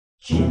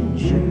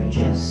Ginger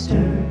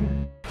Jester.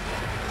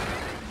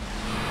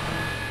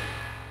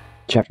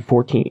 Chapter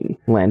 14,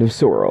 Land of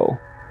Sorrow,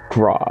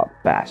 Ka-Pow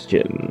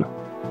Bastion.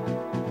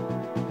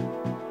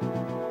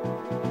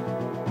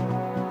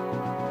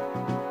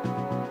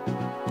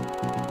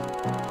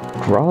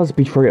 Ka-Pow's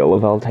betrayal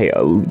of Althea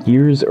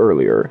years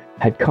earlier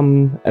had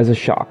come as a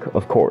shock,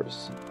 of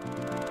course.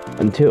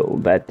 Until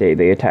that day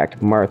they attacked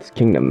Marth's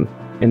kingdom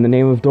in the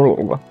name of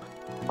Dorl.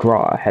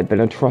 Ka-Pow had been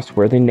a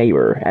trustworthy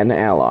neighbor and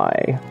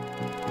ally.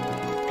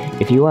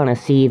 If you want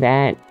to see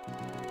that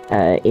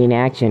in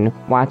action,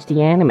 watch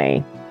the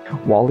anime.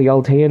 While the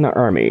Althean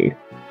army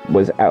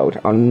was out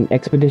on an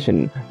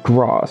expedition,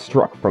 Ka-Pow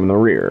struck from the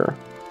rear,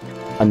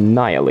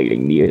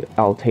 annihilating the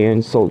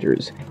Althean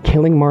soldiers,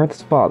 killing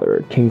Marth's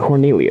father, King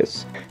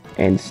Cornelius,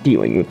 and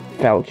stealing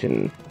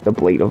Falchion, the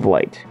Blade of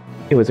Light.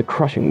 It was a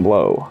crushing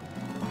blow.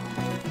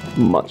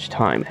 Much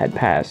time had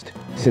passed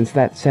since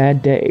that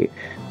sad day,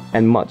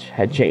 and much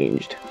had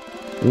changed.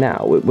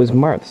 Now it was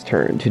Marth's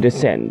turn to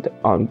descend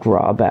on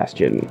Ka-Pow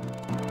Bastion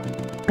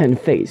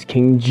and face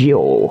King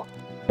Jiol,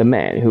 the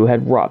man who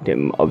had robbed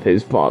him of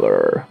his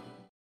father.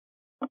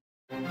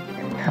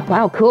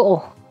 Wow,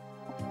 cool.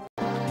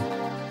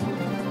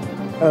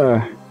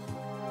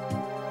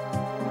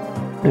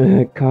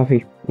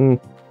 Coffee.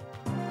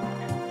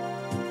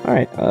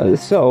 Alright,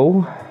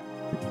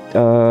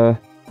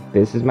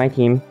 this is my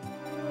team.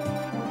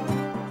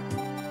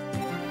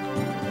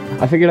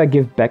 I figured I'd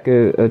give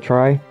Becca a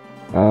try,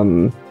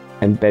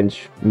 and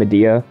bench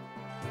Medea.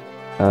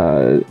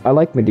 I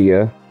like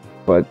Medea,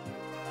 but,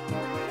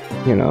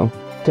 you know,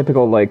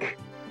 typical, like,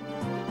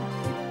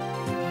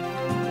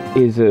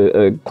 is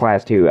a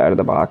class 2 out of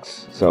the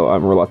box, so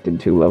I'm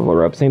reluctant to level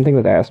her up. Same thing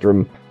with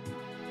Astrum.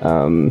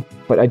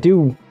 But I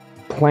do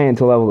plan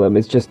to level them.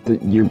 It's just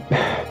that you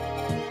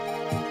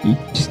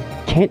just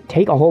can't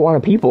take a whole lot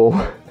of people.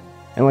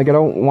 And, like, I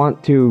don't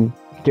want to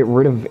get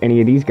rid of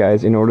any of these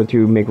guys in order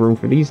to make room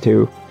for these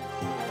two.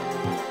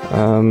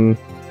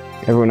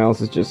 Everyone else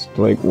is just,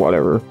 like,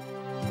 whatever.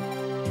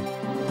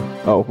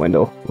 Oh,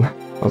 Wendell.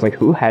 I was like,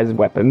 who has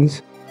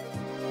weapons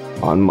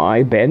on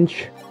my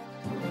bench?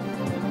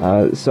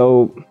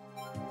 So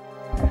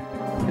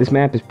this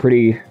map is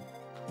pretty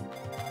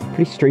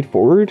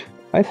straightforward,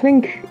 I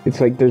think.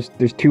 It's like there's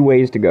two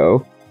ways to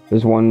go.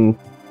 There's one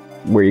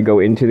where you go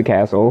into the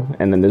castle,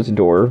 and then there's a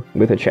door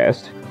with a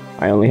chest.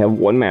 I only have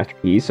one master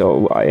key,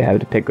 so I have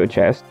to pick a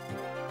chest.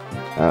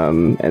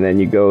 And then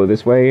you go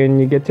this way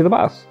and you get to the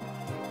boss.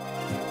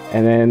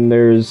 And then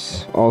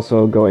there's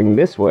also going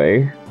this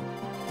way,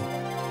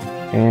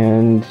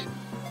 and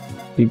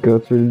you go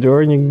through the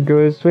door and you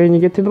go this way and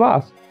you get to the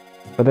boss.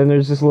 But then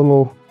there's this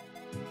little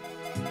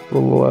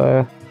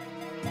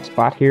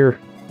spot here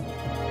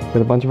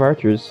with a bunch of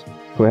archers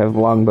who have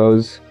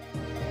longbows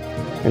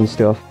and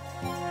stuff.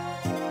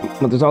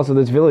 But there's also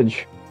this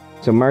village,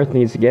 so Marth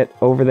needs to get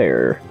over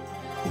there.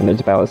 And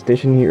there's a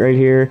ballistician here, right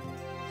here,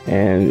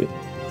 and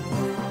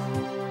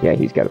yeah,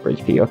 he's got a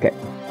bridge key. Okay.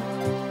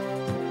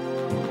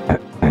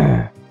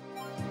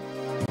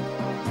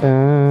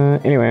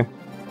 Anyway.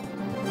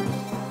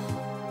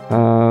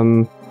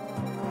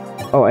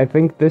 Oh, I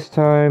think this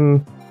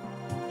time,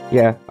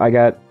 yeah, I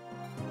got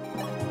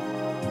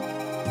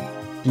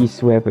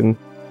this weapon,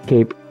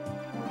 cape,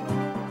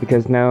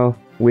 because now,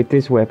 with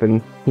this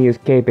weapon, he is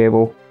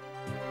capable.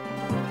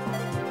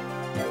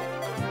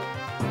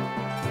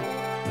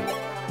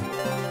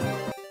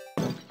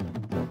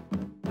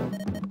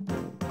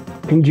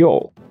 King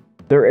Joel,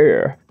 their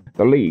heir,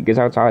 the League is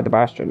outside the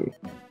bastion.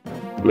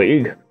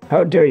 League?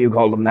 How dare you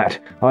call them that?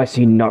 I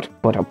see naught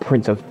but a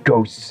prince of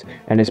ghosts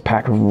and his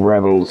pack of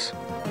rebels.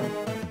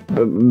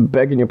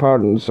 Begging your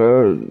pardon,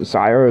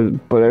 sire,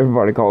 but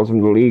everybody calls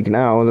them the League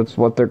now. That's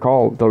what they're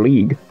called, the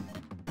League.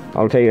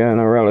 Althea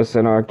and Aurelis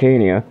and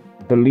Arcania.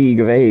 The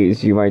League of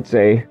A's, you might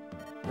say.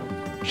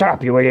 Shut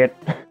up, you idiot!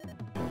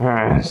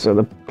 So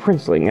the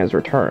princeling has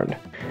returned,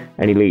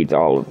 and he leads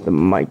all of the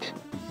might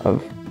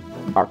of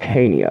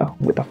Arcania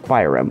with a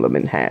Fire Emblem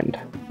in hand.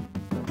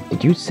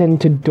 Did you send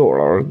to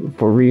Dorl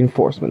for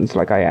reinforcements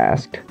like I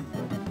asked?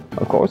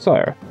 Of course,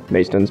 sire.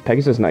 Maston's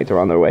Pegasus Knights are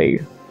on their way.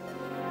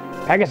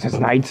 Pegasus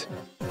Knights?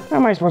 How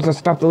am I supposed to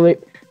stop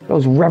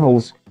those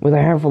rebels with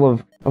a handful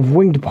of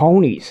winged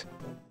ponies?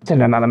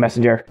 Send another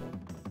messenger.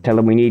 Tell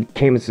them we need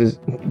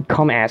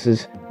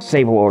Cum-Ass's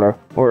Sable Order,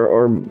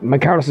 or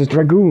Michaelis'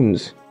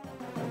 Dragoons.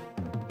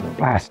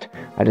 Blast,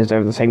 I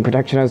deserve the same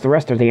protection as the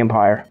rest of the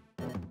Empire.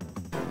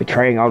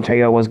 Betraying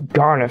Althea was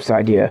Garneff's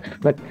idea.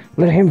 Let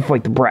him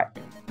fight the brat.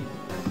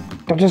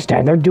 Don't just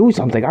stand there, do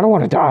something. I don't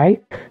want to die.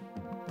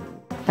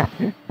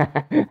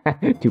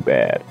 Too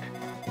bad.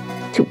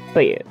 Too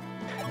bad.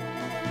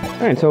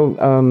 Alright,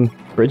 so,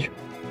 bridge.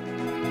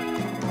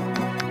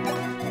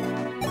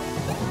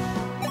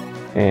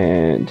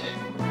 And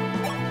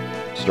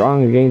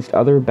strong against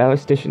other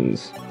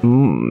ballisticians.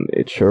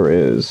 It sure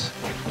is.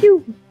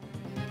 Phew.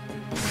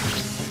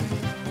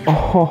 Oh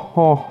ho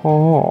ho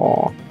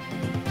ho.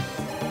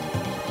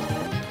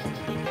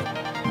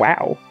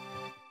 Wow.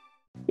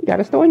 You got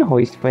a stone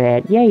hoist for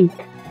that, yay.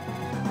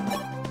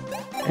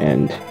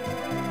 And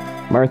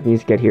Marth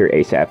needs to get here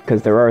ASAP,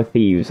 because there are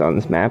thieves on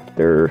this map.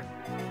 They're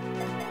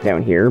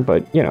down here,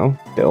 but, you know,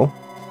 still.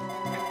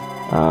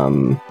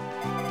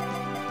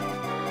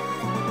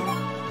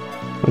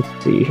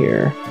 Let's see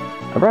here.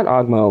 I brought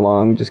Ogma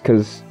along just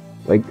because,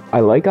 like, I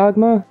like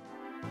Ogma,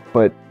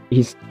 but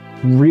he's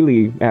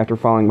really after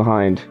falling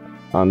behind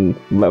on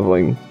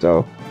leveling,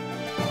 so...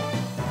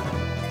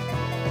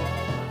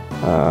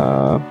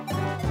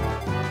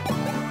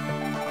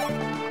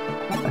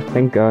 I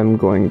think I'm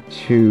going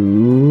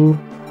to...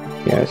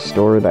 yeah,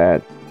 store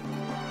that.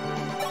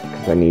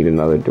 Because I need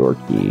another door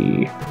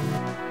key.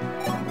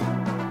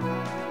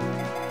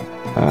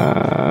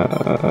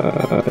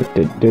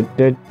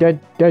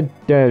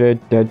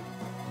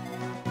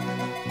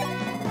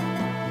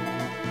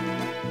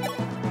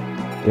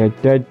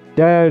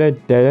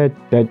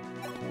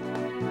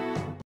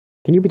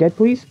 Can you be dead,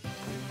 please?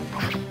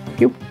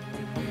 You.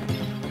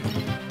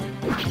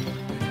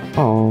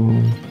 Oh.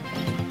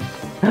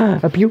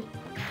 A pew.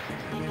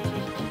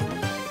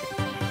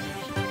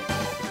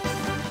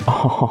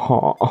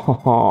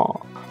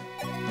 Oh.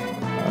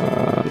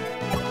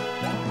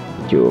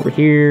 Get you over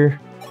here.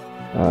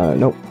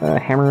 Nope.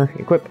 Hammer.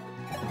 Equip.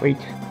 Wait.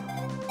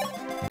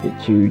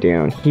 Get you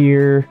down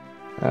here.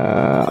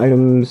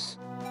 Items.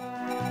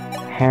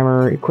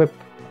 Hammer. Equip.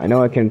 I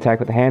know I can attack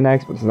with the hand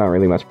axe, but there's not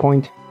really much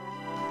point.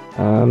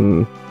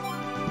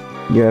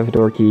 You have a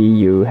door key.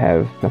 You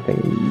have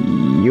nothing.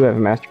 You have a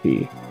master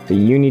key. So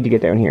you need to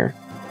get down here.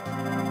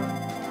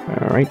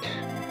 Alright.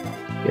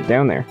 Get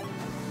down there.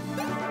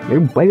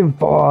 You're waiting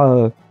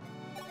for...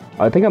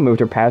 I think I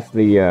moved her past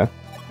the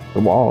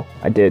wall.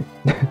 I did.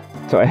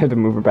 So I had to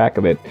move her back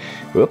a bit.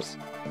 Whoops.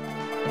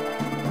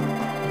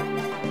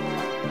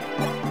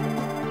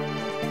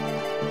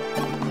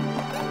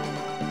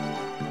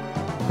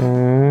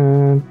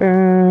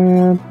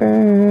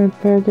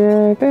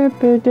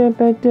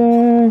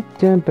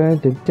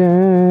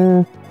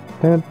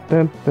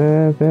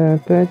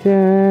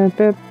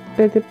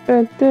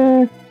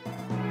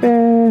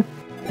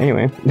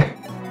 Anyway,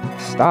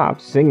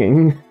 stop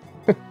singing.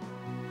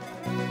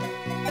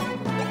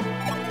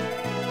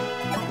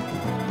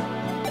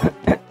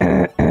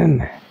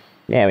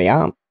 There we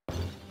are.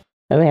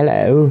 Oh,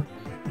 hello.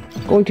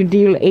 Going to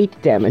deal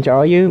 8 damage,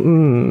 are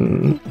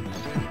you?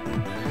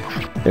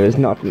 There's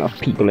not enough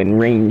people in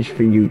range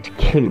for you to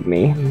kill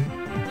me.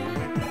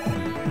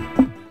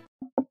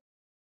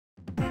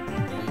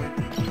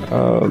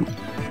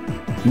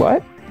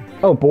 What?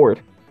 Oh,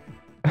 board.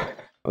 I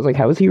was like,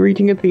 how is he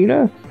reaching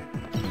Athena?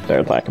 They're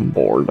attacking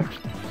board.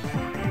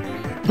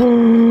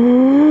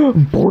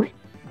 Board?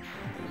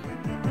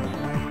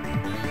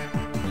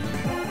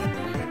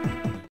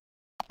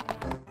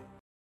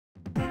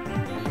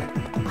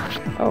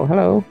 Oh,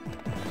 hello.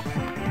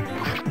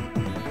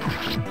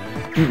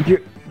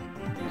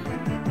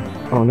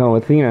 Oh no,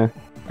 Athena.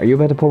 Are you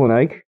about to pull an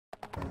Ike?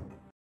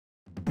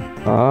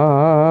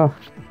 Ah,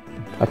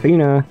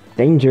 Athena,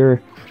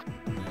 danger.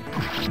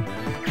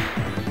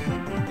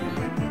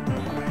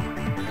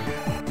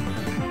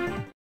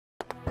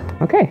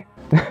 Okay.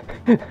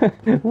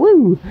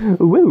 Woo!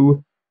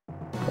 Woo!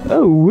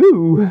 Oh,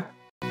 woo!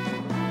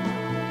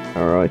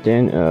 Alright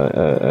then,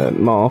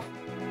 Marth.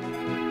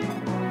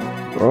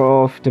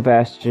 Off to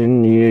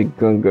Bastion, you're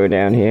gonna go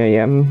down here,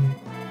 yeah?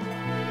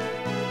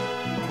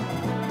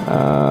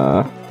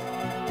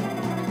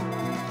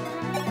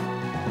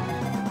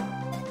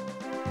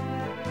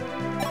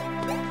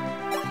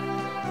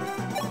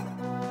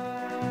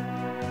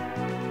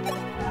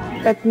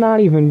 That's not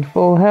even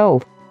full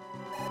health.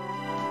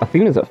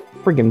 Athena's a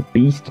friggin'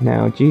 beast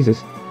now,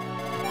 Jesus.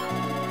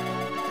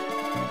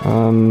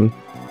 I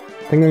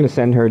think I'm gonna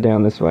send her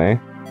down this way.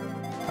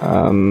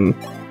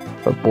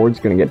 But Board's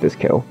gonna get this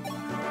kill.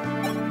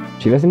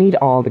 She doesn't need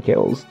all the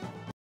kills.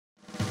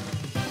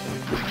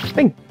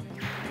 Bing!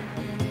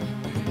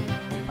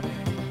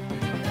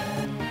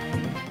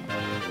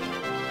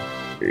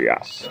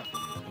 Yes.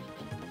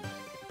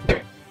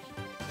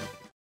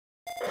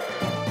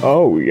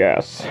 Oh,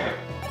 yes.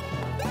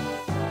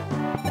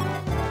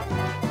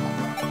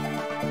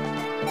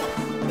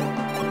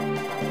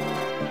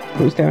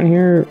 Who's down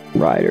here?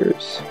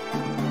 Riders.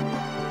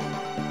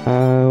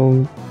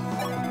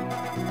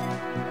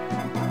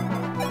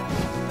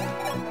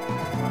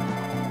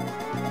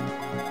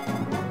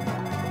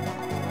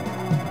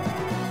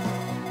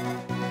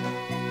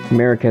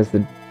 Merrick has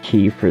the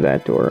key for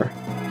that door,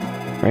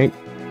 right?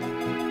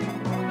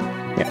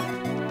 Yeah.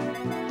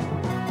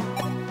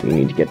 We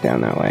need to get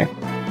down that way.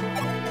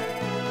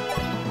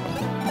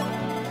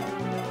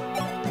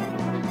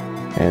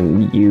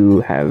 And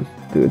you have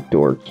the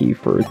door key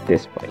for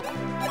this place.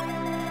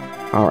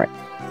 Alright.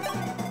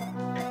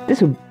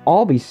 This would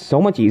all be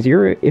so much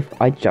easier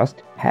if I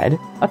just had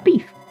a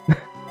thief.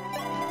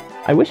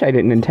 I wish I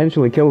didn't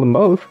intentionally kill them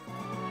both.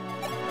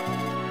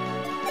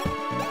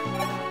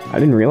 I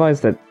didn't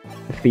realize that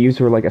thieves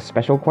were like a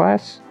special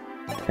class,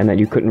 and that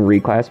you couldn't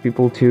reclass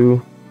people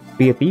to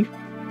be a thief.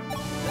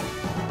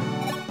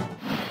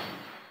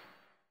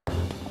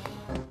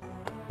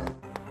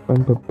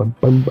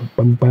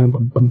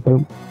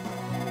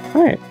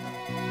 Alright.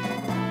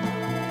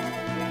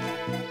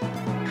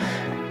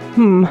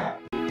 Hmm.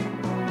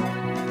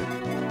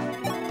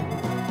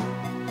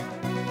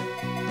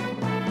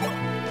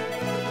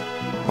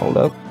 Hold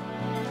up.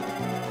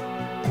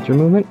 What's your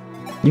movement?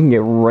 You can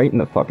get right in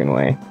the fucking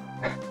way.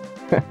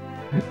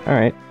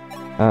 Alright.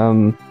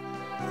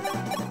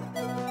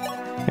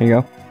 There you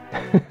go.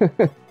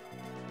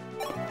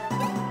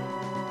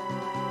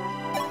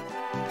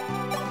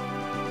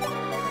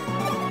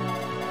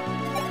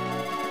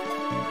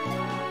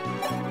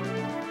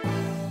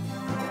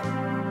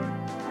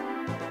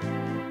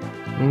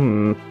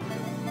 Hmm.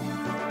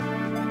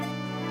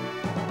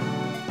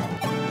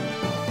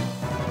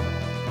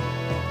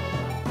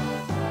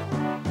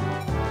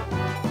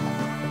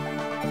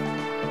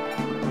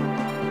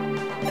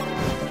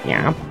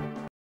 Yeah.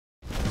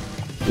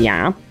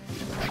 Yeah.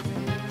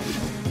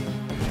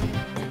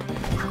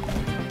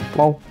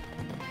 Whoa.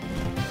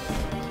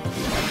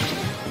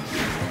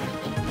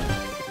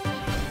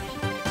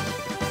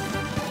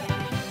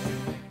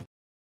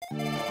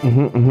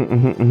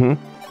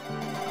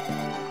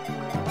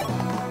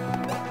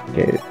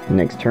 Okay,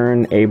 next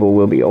turn, Abel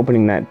will be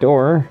opening that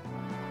door.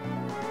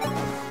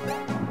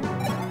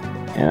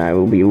 And I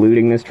will be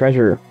looting this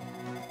treasure.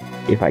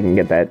 If I can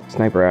get that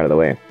sniper out of the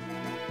way.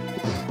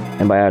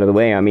 And by out of the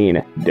way, I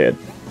mean dead.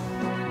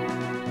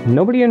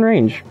 Nobody in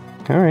range.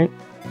 Alright.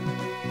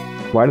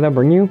 Why did that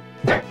bring you?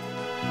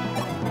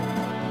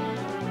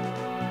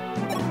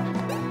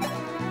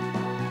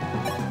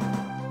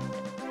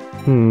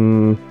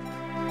 Hmm.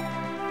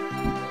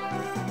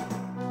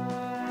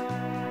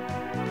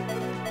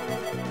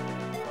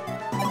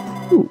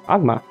 Ooh,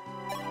 Agma.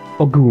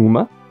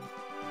 Oguma.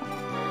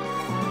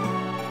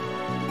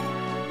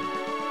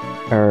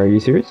 Are you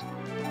serious?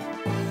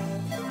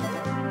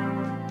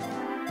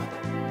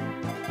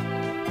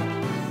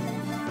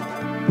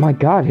 My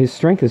god, his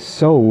strength is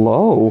so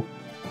low.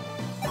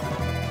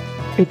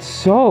 It's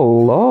so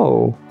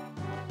low.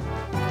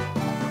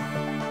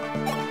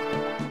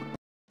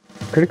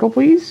 Critical,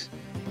 please?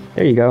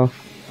 There you go.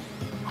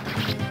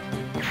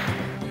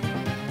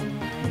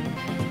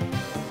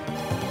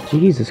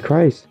 Jesus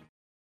Christ.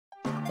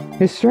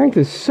 His strength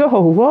is so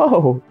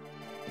low.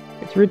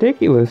 It's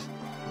ridiculous.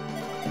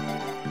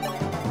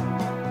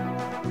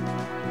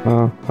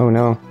 Oh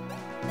no.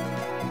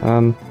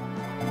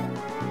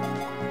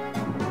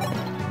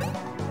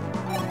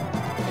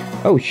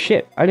 Oh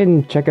shit, I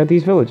didn't check out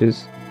these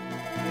villages.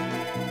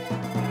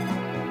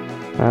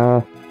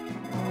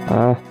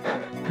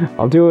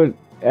 I'll do it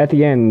at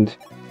the end,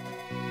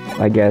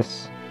 I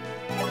guess.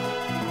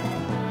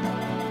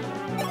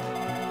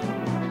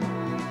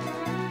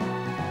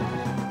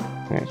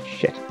 Ah,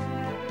 shit.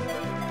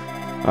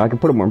 I can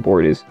put it where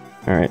board is.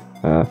 Alright,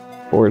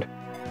 board.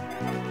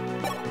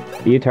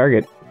 Be a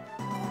target.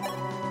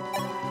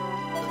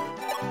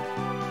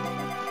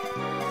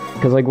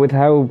 Because, like, with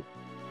how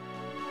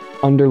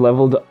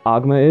underleveled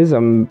Agma is,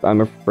 I'm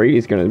afraid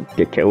he's gonna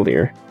get killed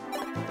here.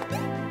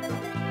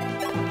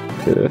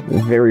 It's a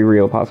very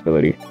real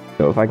possibility.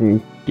 So if I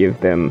can give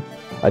them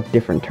a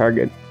different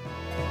target,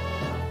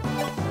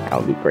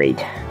 that'll be great.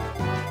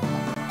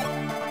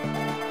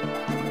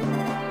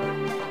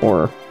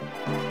 Or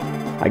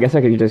I guess I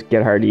could just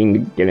get Hardeen to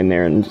get in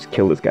there and just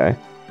kill this guy.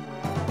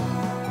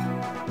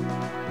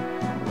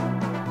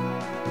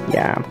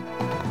 Yeah.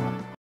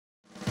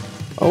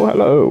 Oh,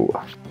 hello.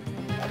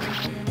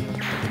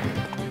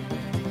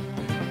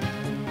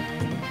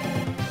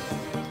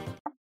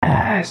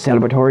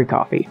 Celebratory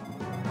coffee.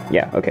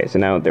 Yeah, okay, so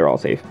now they're all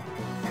safe.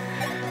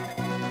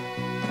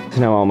 So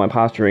now all my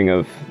posturing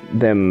of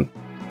them,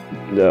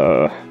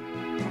 you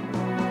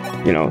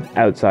know,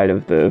 outside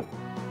of the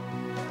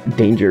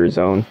danger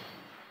zone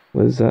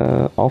was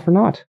all for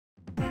naught.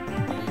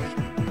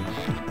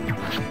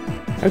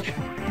 Ouch.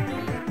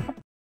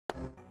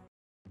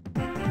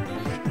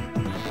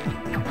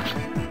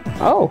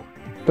 Oh!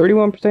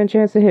 31%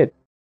 chance to hit.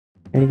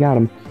 And he got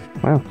him.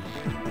 Wow.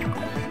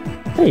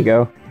 There you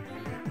go.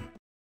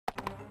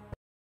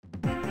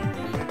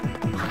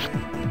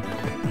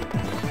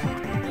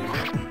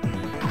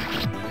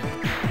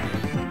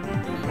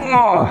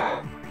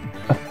 Oh,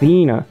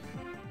 Athena.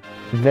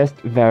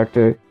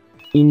 Westwärter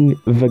in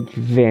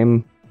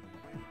Vegvem.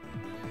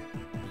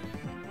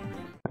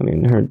 I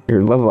mean,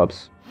 her level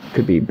ups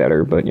could be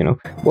better, but you know.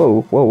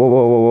 Whoa, whoa, whoa,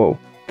 whoa, whoa, whoa.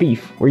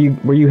 Thief, where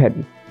you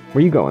heading?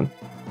 Where you going?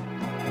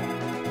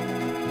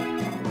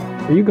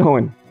 Where you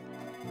going?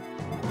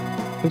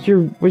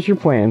 What's your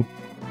plan?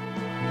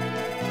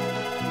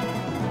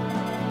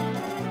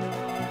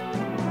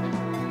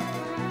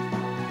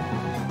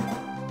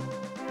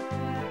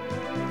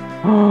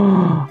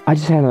 I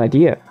just had an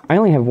idea. I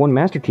only have one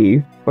master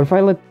key, but if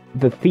I let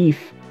the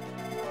thief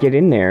get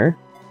in there...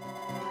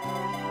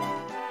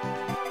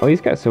 Oh,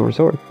 he's got a silver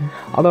sword.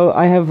 Although,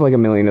 I have like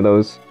 1,000,000 of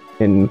those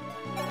in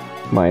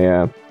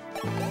my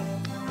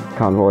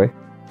convoy.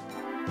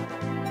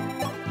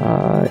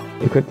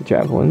 Equip the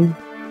javelin.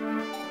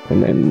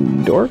 And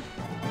then Dork.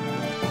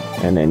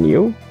 And then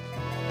you.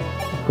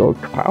 Go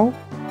Ka-Pow?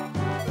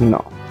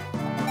 No.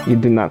 You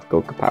do not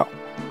go Ka-Pow.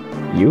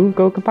 You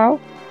go Ka-Pow?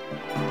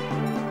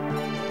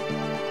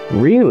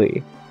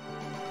 Really?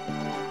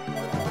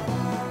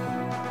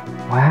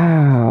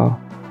 Wow.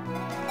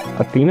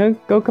 Athena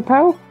go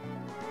Ka-Pow?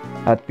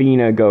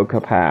 Athena go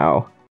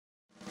Ka-Pow.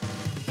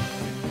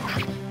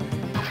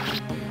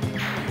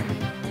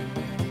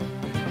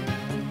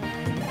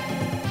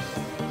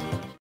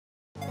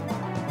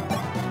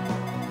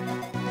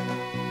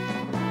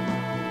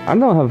 I don't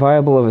know how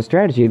viable of a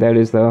strategy that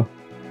is, though.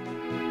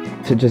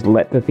 To just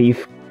let the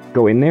thief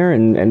go in there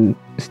and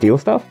steal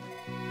stuff?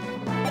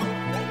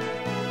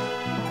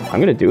 I'm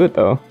gonna do it,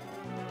 though.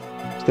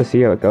 Just to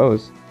see how it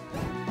goes.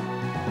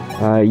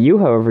 You,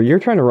 however, you're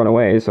trying to run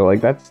away, so,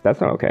 like, that's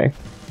not okay.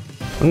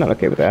 I'm not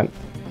okay with that.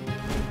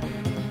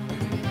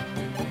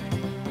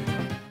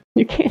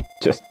 You can't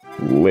just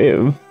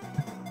live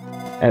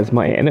as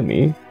my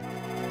enemy.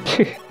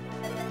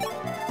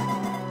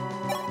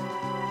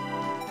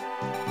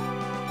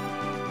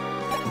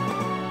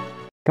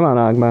 Come on,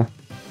 Agma.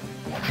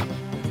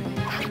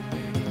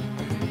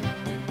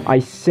 I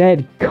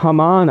said, come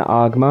on,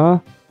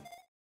 Agma.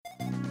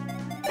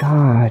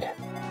 God.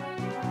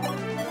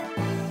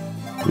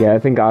 Yeah, I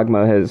think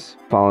Agma has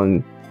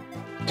fallen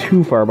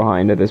too far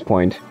behind at this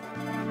point,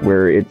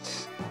 where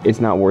it's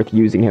not worth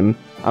using him.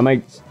 I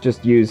might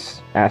just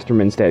use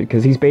Astrum instead,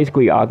 because he's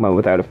basically Agma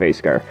without a face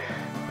scar.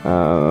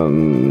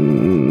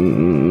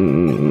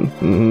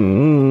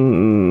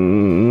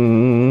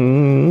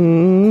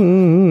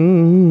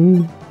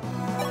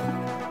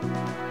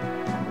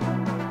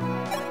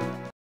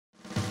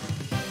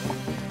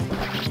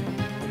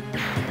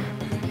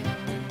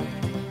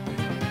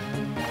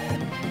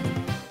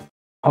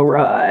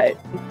 Alright.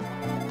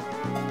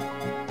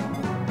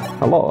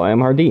 Hello, I am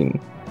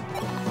Hardin.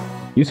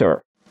 You, sir,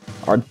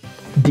 are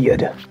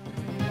dead.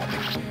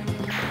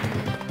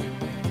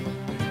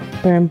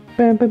 Bam,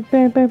 bam, bam,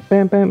 bam, bam,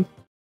 bam, bam.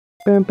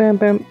 Bam, bam,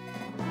 bam.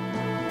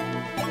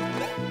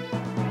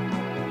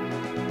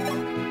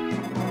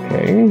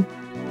 Okay.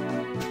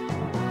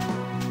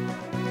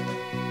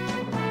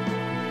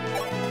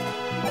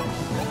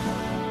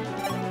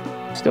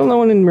 Still no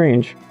one in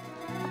range.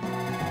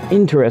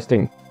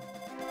 Interesting.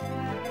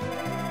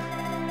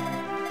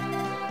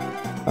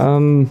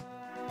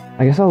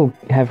 I guess I'll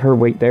have her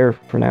wait there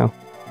for now.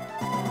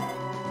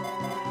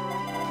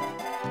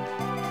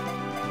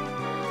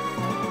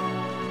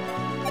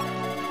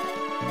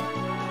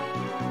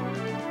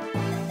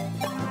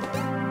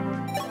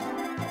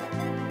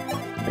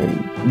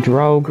 And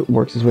Draug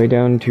works his way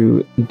down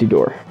to the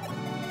door.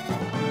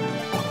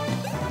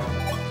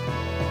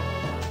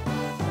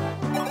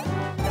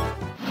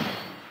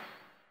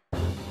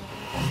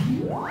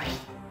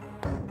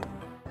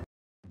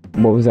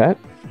 What was that?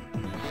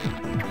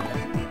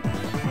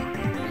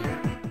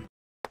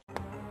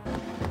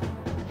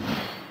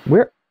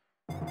 Where?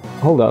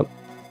 Hold up.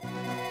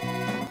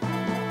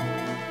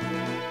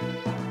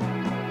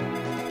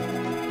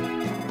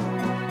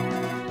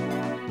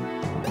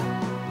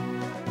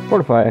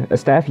 Fortify, a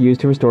staff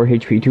used to restore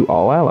HP to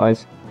all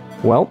allies.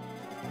 Well,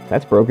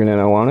 that's broken and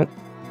I want it.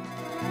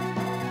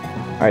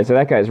 Alright, so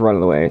that guy's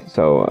running away,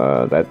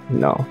 so, that's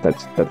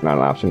not an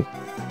option.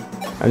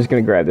 I'm just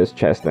gonna grab this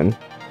chest then.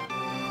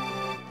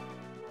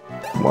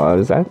 What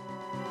is that?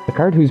 The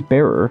card whose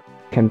bearer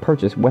can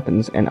purchase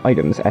weapons and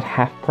items at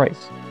half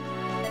price.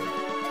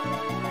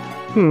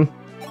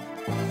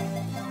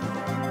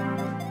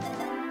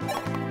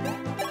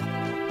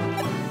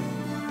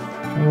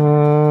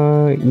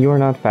 You are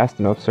not fast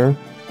enough, sir.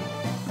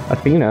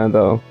 Athena,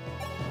 though.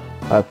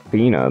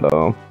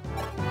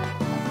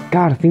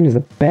 God, Athena's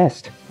the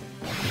best.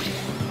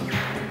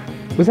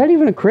 Was that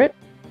even a crit?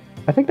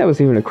 I think that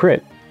was even a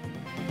crit.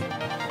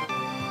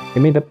 It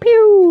made the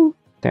pew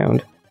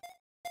sound.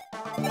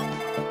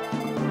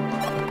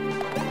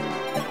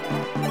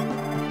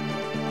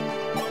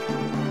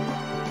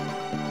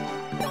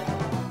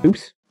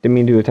 Oops, didn't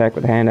mean to attack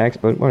with a hand axe,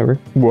 but whatever.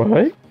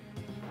 What?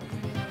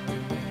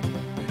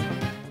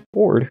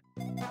 Board.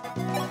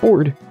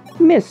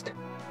 Missed.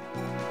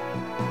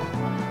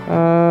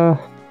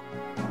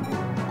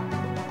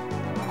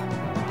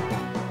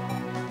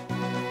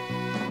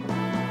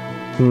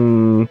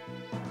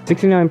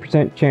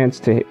 69%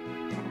 chance to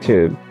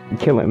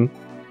kill him,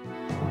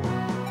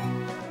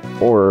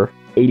 or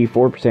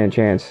 84%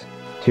 chance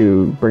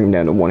to bring him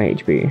down to 1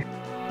 HP.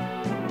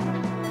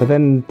 But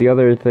then the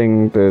other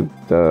thing,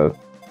 the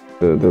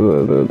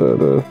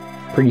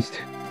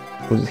priest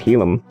will just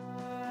heal him.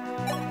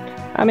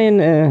 I mean,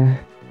 yeah,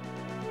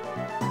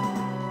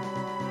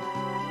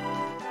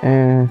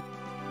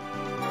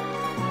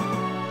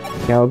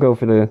 I'll go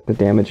for the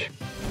damage.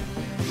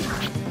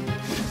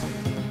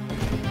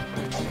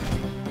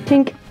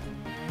 Tink.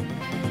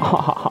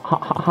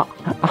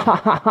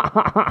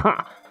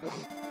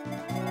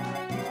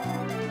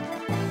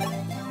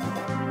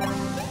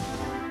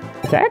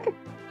 Attack?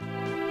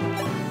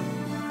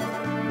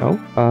 No.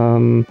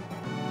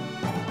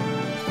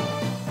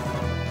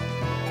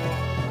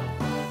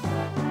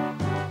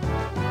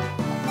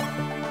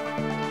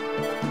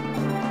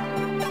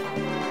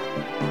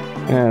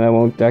 Yeah, that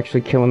won't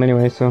actually kill him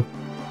anyway, so.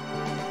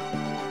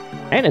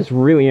 And it's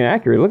really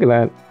inaccurate, look at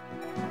that.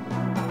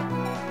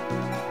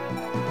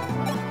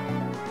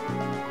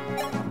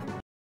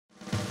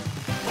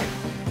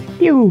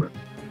 You!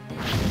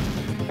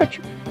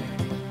 Achoo.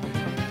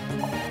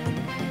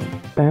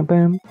 Bam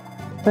bam.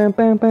 Bam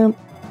bam bam.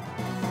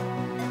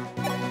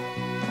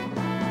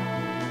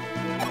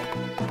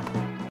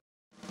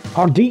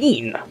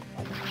 Ardeen!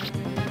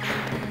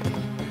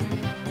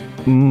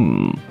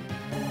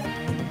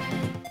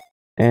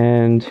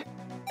 And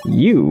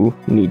you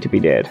need to be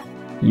dead.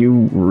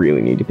 You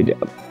really need to be dead.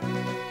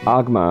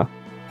 Agma.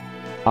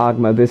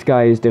 Agma, this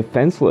guy is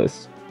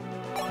defenseless.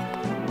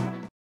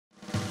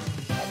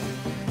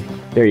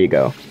 There you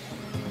go.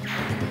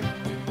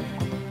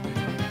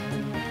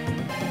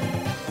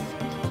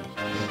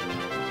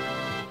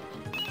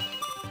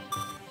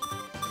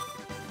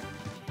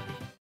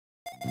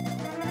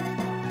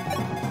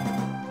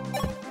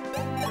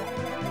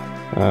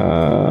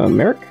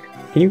 Merrick?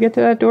 Can you get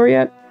to that door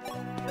yet?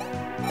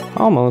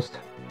 Almost.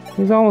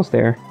 He's almost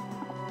there.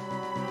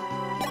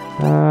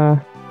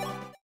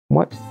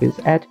 What is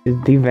at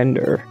the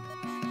vendor?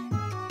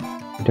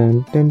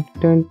 Dun dun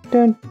dun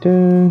dun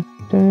dun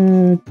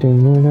dun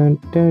dun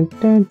dun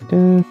dun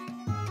dun.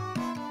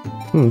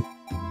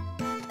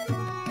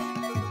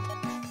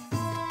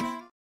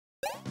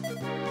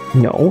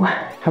 No.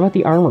 How about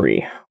the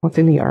armory? What's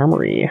in the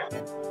armory?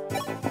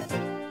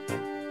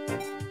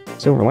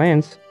 Silver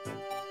Lance.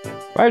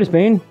 Rider's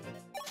Bane.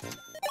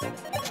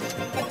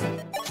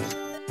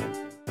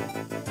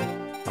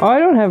 Oh, I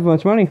don't have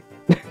much money.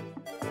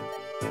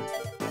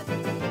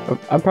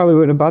 I probably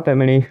wouldn't have bought that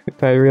many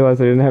if I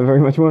realized I didn't have very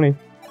much money.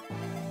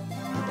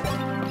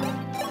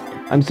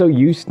 I'm so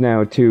used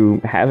now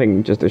to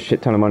having just a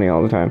shit ton of money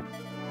all the time.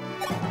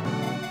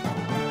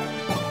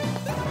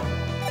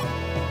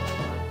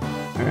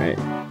 Alright.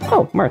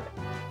 Oh, Marth.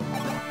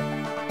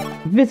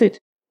 Visit.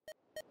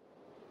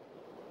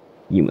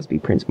 You must be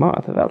Prince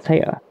Marth of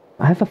Altea.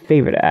 I have a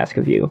favor to ask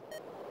of you.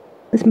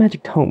 This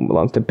magic tome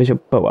belongs to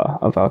Bishop Boa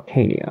of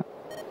Arcania.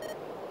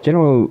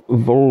 General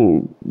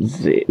Volzian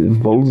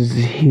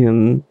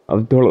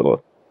of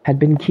Dorlo had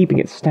been keeping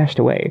it stashed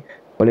away,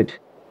 but it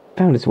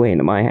found its way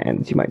into my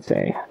hands, you might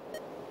say.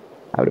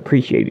 I would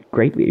appreciate it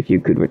greatly if you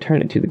could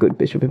return it to the good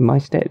bishop in my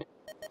stead.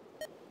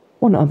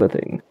 One other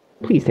thing.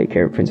 Please take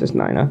care of Princess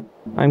Nina.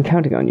 I'm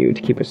counting on you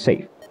to keep her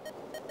safe.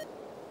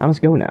 I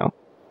must go now,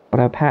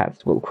 but our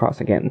paths will cross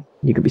again.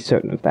 You could be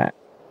certain of that.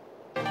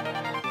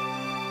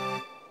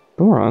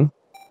 Goron.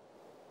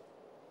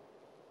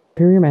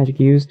 Superior magic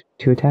used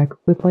to attack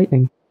with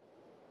lightning.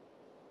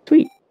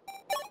 Sweet.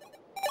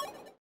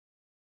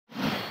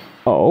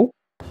 Oh.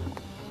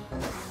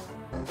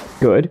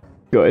 Good.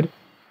 Good.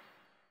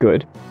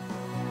 Good.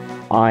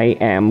 I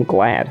am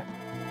glad.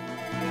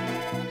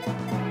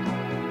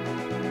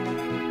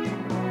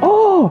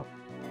 Oh!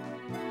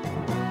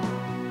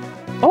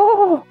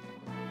 Oh!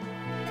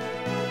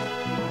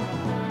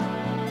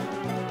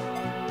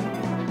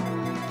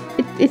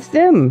 It's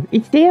them!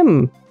 It's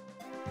them!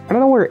 I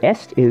don't know where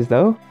Est is,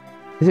 though.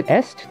 Is it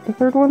Est, the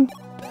third one?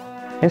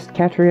 Est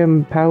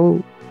Catrium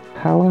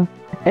Pala?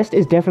 Est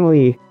is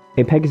definitely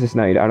a Pegasus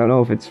Knight. I don't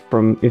know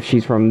if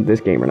she's from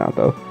this game or not,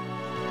 though.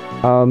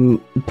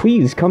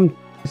 Please come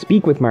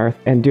speak with Marth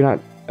and do not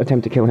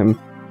attempt to kill him,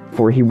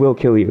 for he will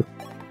kill you.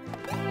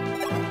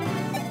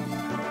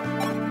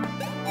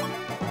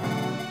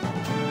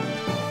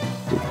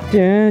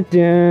 Dun,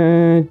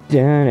 dun,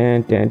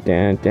 dun, dun,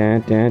 dun,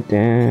 dun, dun,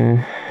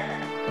 dun.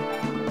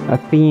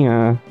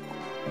 Athena.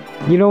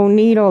 You don't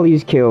need all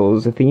these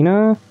kills,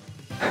 Athena.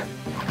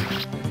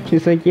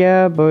 She's like,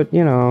 yeah, but,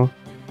 you know.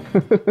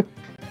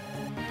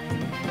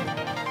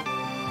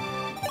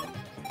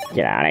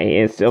 Get out of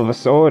here, Silver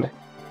Sword.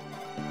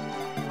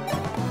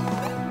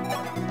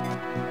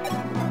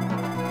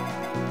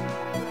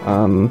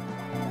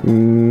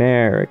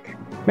 Merrick.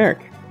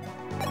 Merrick.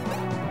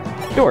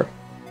 Sure.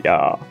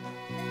 Yeah.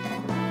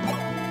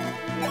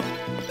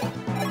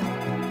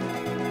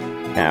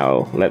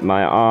 Now, let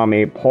my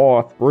army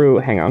pour through.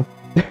 Hang on.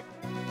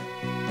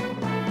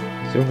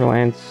 Silver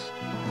Lance.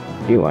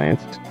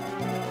 Lance.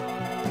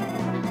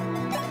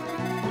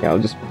 Yeah, I'll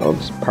just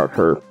park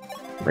her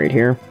right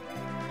here.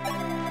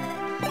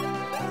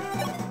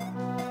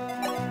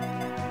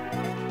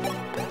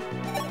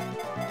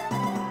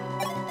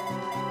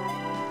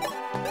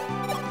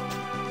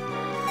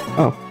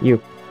 Oh,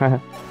 you. I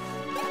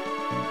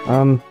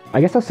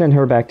guess I'll send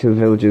her back to the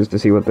villages to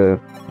see what the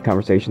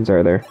conversations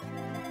are there.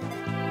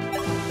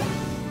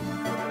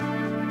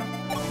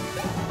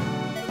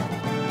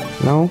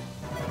 No?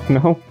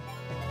 No?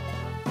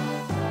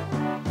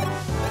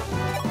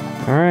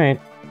 Alright.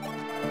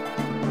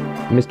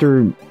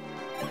 Mr.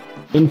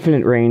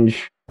 Infinite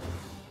Range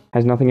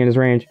has nothing in his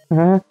range.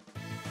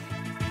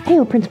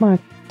 Hail, Prince Marth.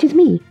 'Tis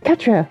me,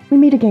 Catra. We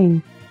meet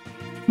again.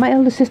 My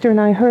eldest sister and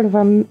I heard of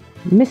our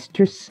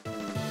mistress,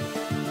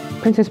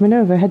 Princess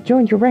Minerva, had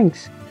joined your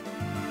ranks.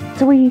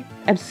 So we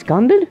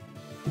absconded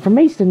from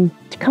Mason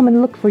to come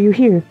and look for you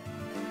here.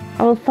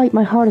 I will fight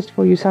my hardest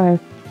for you, sire.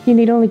 You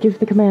need only give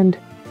the command.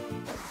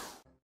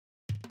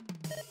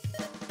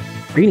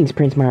 Greetings,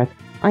 Prince Marth.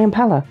 I am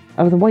Pala,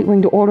 of the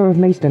White-Winged Order of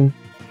Maeston.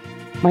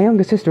 My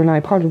younger sister and I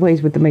parted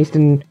ways with the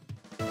Maeston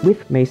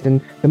with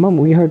Mason the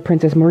moment we heard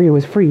Princess Maria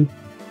was free.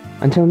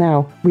 Until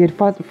now, we had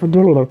fought for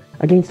Dorlo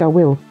against our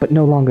will, but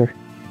no longer.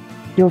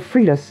 You have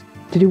freed us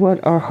to do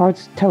what our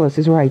hearts tell us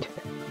is right.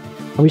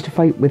 I wish to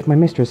fight with my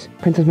mistress,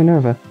 Princess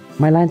Minerva.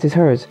 My lance is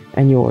hers,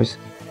 and yours.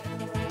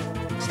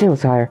 Still,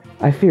 sire,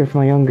 I fear for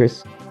my younger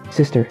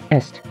sister,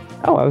 Est.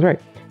 Oh, I was right.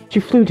 She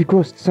flew to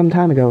Grust some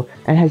time ago,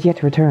 and has yet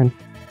to return.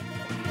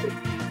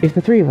 If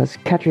the three of us,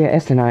 Katria,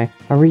 Est, and I,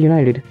 are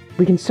reunited,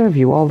 we can serve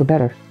you all the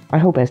better. I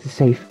hope Est is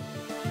safe.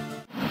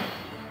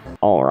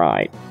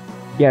 Alright.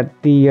 Yeah,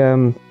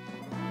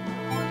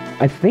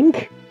 I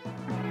think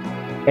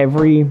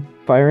every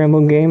Fire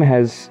Emblem game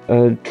has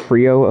a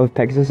trio of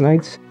Pegasus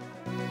Knights,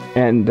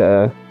 and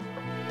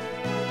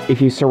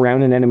if you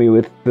surround an enemy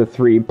with the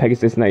 3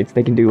 Pegasus Knights,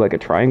 they can do like a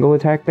triangle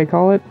attack, they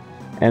call it,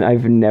 and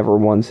I've never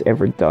once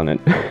ever done it.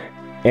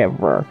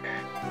 Ever.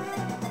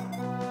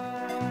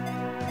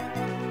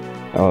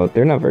 Oh,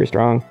 they're not very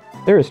strong.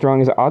 They're as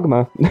strong as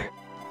Ogma.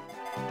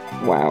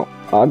 Wow,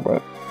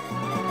 Ogma.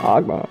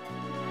 Ogma.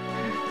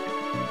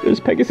 There's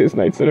Pegasus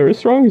Knights that are as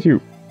strong as you.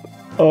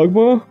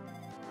 Ogma?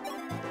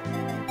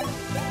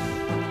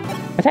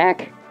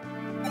 Attack!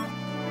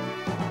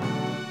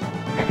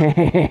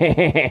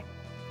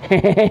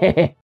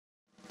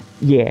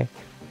 Yeah.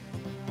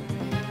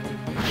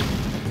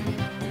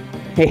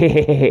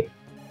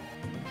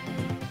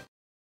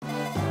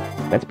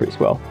 That's pretty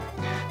swell.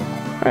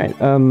 Alright,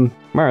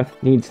 Marth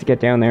needs to get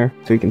down there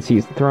so he can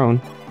seize the throne.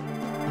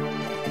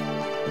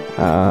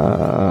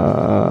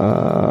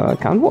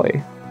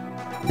 Convoy.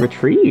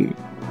 Retrieve.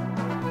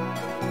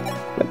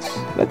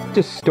 Let's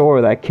just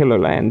store that killer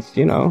lance,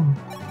 you know.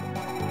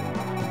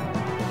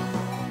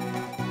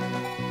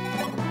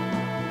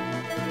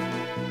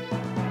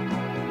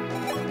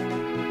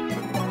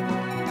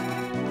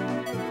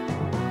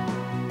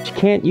 You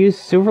can't use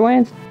Silver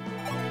Lance?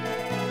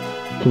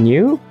 Can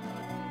you?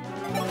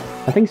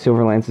 I think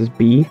Silver Lance is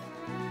B.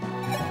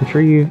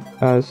 Retrieve,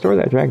 store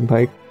that Dragon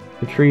Pike.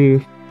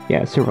 Retrieve,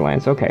 yeah, Silver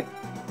Lance, okay.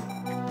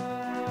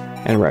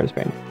 And a Rider's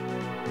Bane.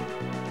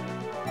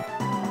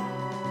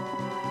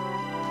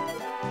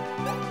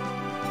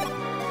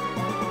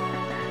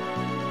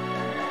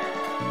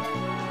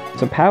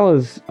 So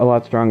Pala's a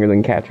lot stronger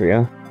than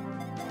Katria.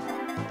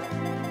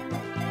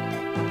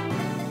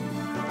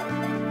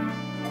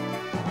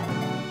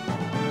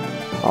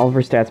 All of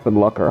her stats but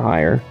luck are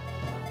higher.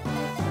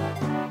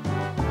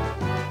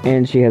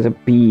 And she has a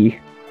B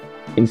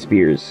in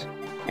spears.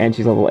 And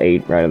she's level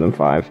 8 rather than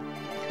 5.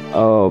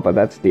 Oh, but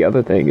that's the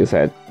other thing, is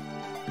that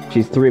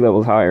she's 3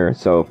 levels higher,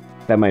 so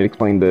that might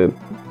explain the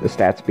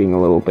stats being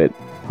a little bit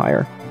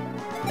higher.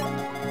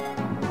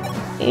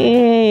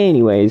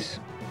 Anyways.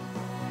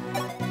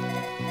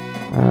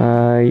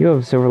 You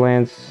have Silver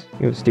Lance,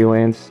 you have Steel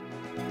Lance.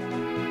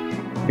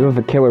 You have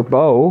a killer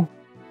bow.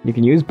 You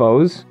can use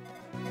bows.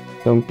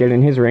 Don't get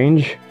in his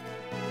range.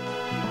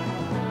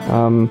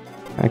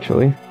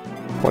 Actually,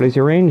 what is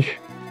your range?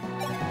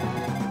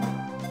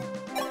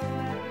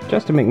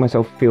 Just to make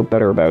myself feel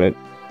better about it.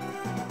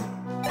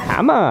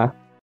 Hammer!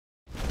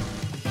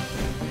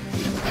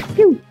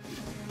 Phew!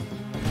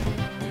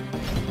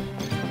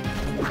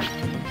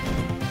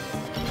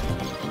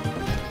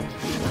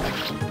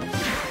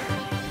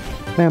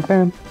 Bam,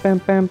 bam, bam,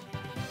 bam.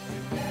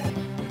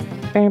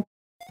 Bam.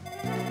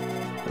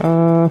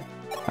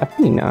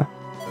 Athena.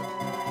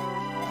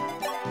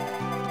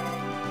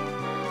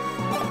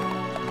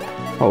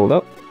 Hold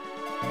up.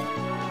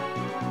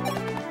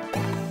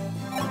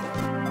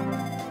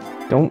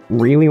 Don't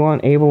really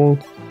want Abel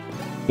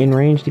in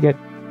range to get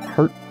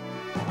hurt.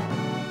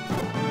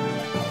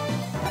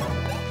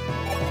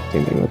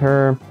 Same thing with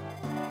her.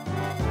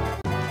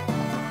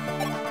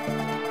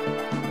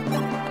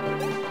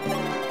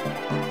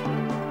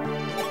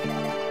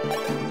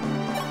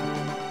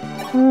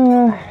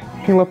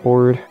 Heal up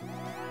board.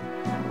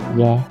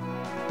 Yeah.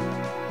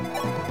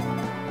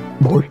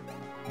 Board.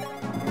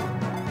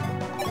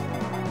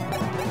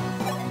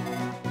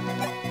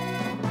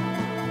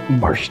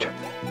 Burst.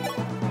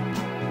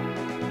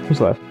 Who's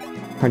left?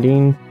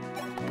 Hardine.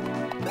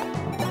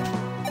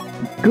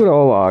 Good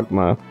ol'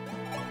 Ogma.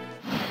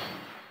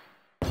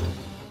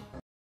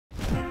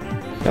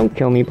 Don't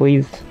kill me,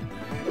 please.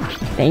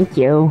 Thank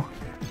you.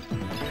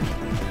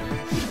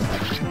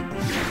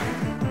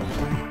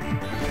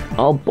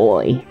 Oh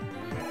boy.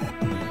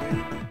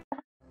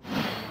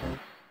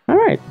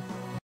 Alright.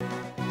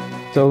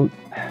 So,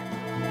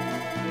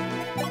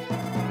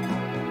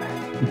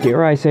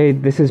 dare I say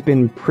this has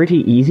been pretty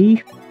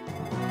easy?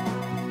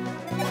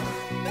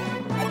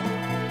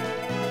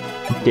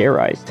 Dare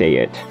I say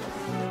it?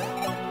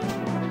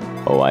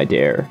 Oh, I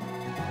dare.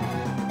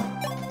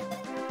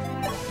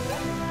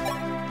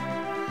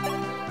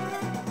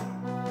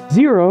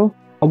 Zero?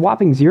 A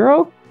whopping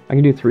 0? I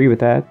can do 3 with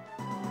that.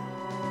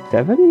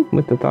 7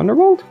 with the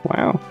Thunderbolt?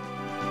 Wow.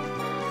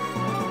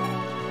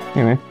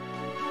 Anyway.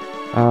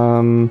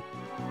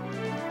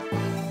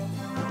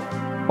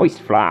 Hoist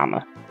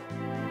Flamme.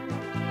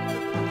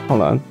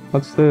 Hold on.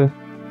 What's the...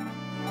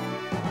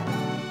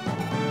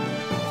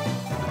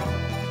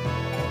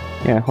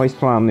 Yeah, Hoist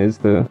Flamme is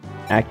the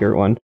accurate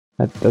one.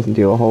 That doesn't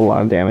deal a whole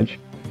lot of damage.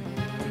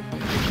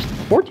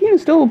 14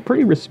 is still a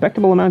pretty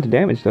respectable amount of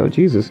damage, though.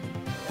 Jesus.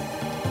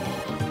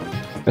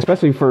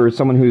 Especially for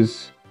someone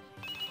who's,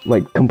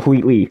 like,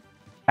 completely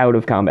out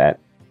of combat.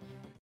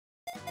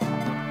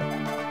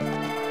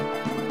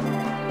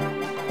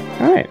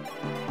 Alright.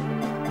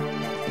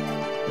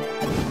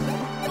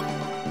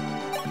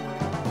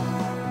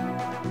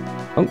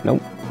 Oh,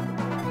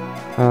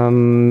 no.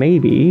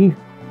 Maybe...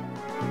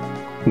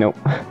 Nope.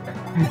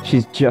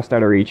 She's just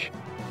out of reach.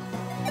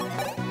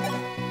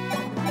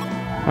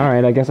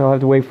 Alright, I guess I'll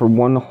have to wait for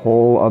one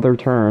whole other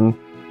turn.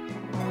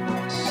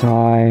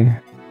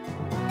 Sigh.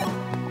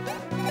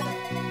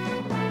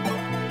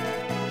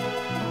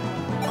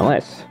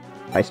 Unless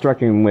I struck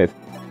him with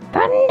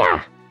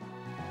thunder!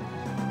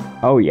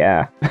 Oh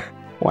yeah.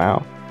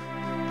 Wow.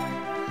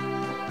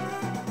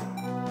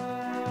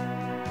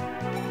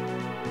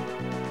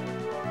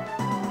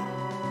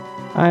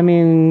 I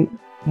mean,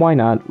 why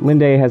not?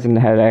 Linde hasn't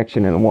had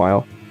action in a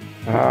while.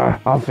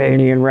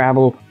 Athenian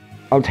rabble.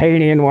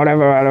 Altanian,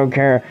 whatever, I don't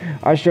care.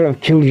 I should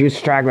have killed you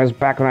stragglers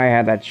back when I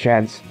had that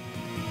chance.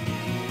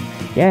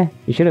 Yeah,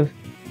 you should have.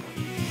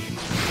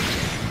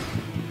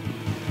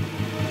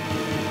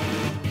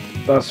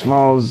 Thus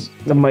falls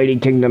the mighty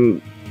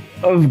kingdom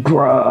of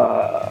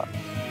Gra.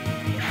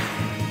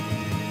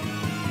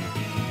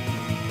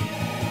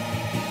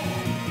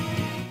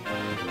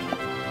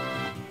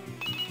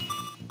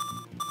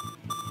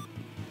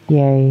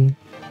 Yay.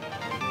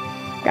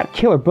 Got a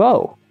killer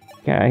bow.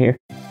 Get out of here.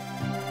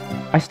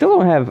 I still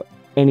don't have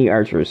any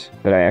archers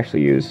that I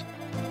actually use.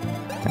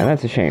 And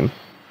that's a shame.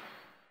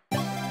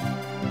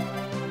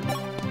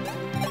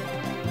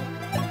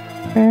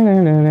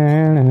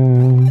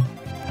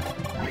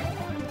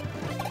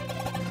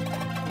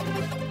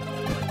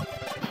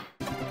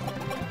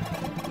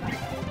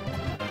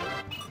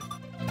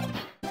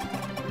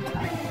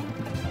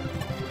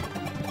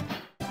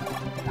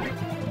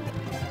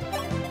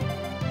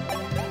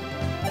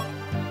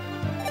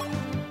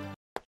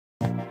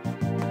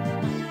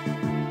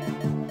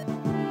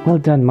 Well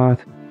done,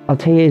 Marth.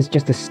 Altea is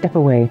just a step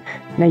away.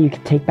 Now you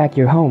can take back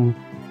your home.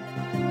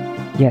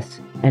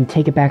 Yes, and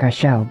take it back I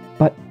shall,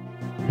 but...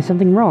 Is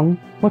something wrong?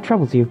 What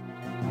troubles you?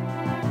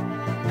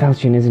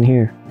 Falchion isn't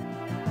here.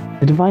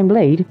 The Divine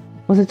Blade?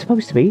 Was it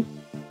supposed to be?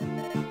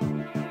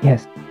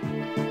 Yes.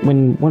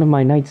 When one of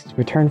my knights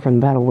returned from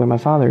the battle where my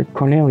father,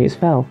 Cornelius,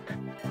 fell,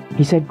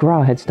 he said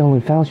Gra had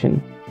stolen Falchion.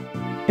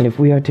 And if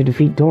we are to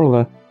defeat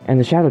Dorla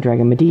and the Shadow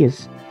Dragon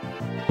Medeus,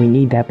 we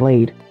need that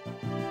blade.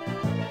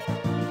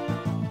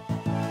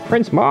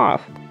 Prince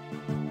Marth!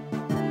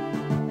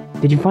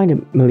 Did you find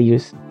it,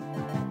 Medeus?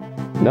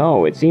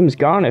 No, it seems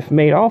Garneth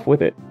made off with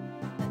it.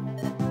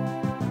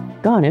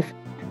 Garneth?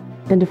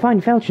 Then to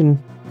find Falchion...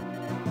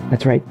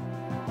 That's right.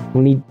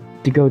 We'll need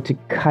to go to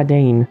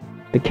Kadain,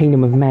 the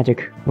Kingdom of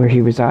Magic, where he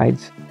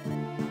resides.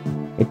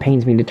 It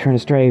pains me to turn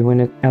astray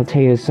when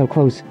Altea is so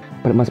close,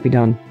 but it must be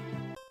done.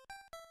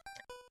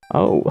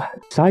 Oh,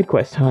 side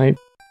quest time.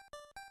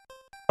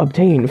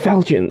 Obtain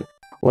Falchion!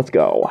 Let's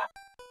go.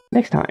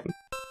 Next time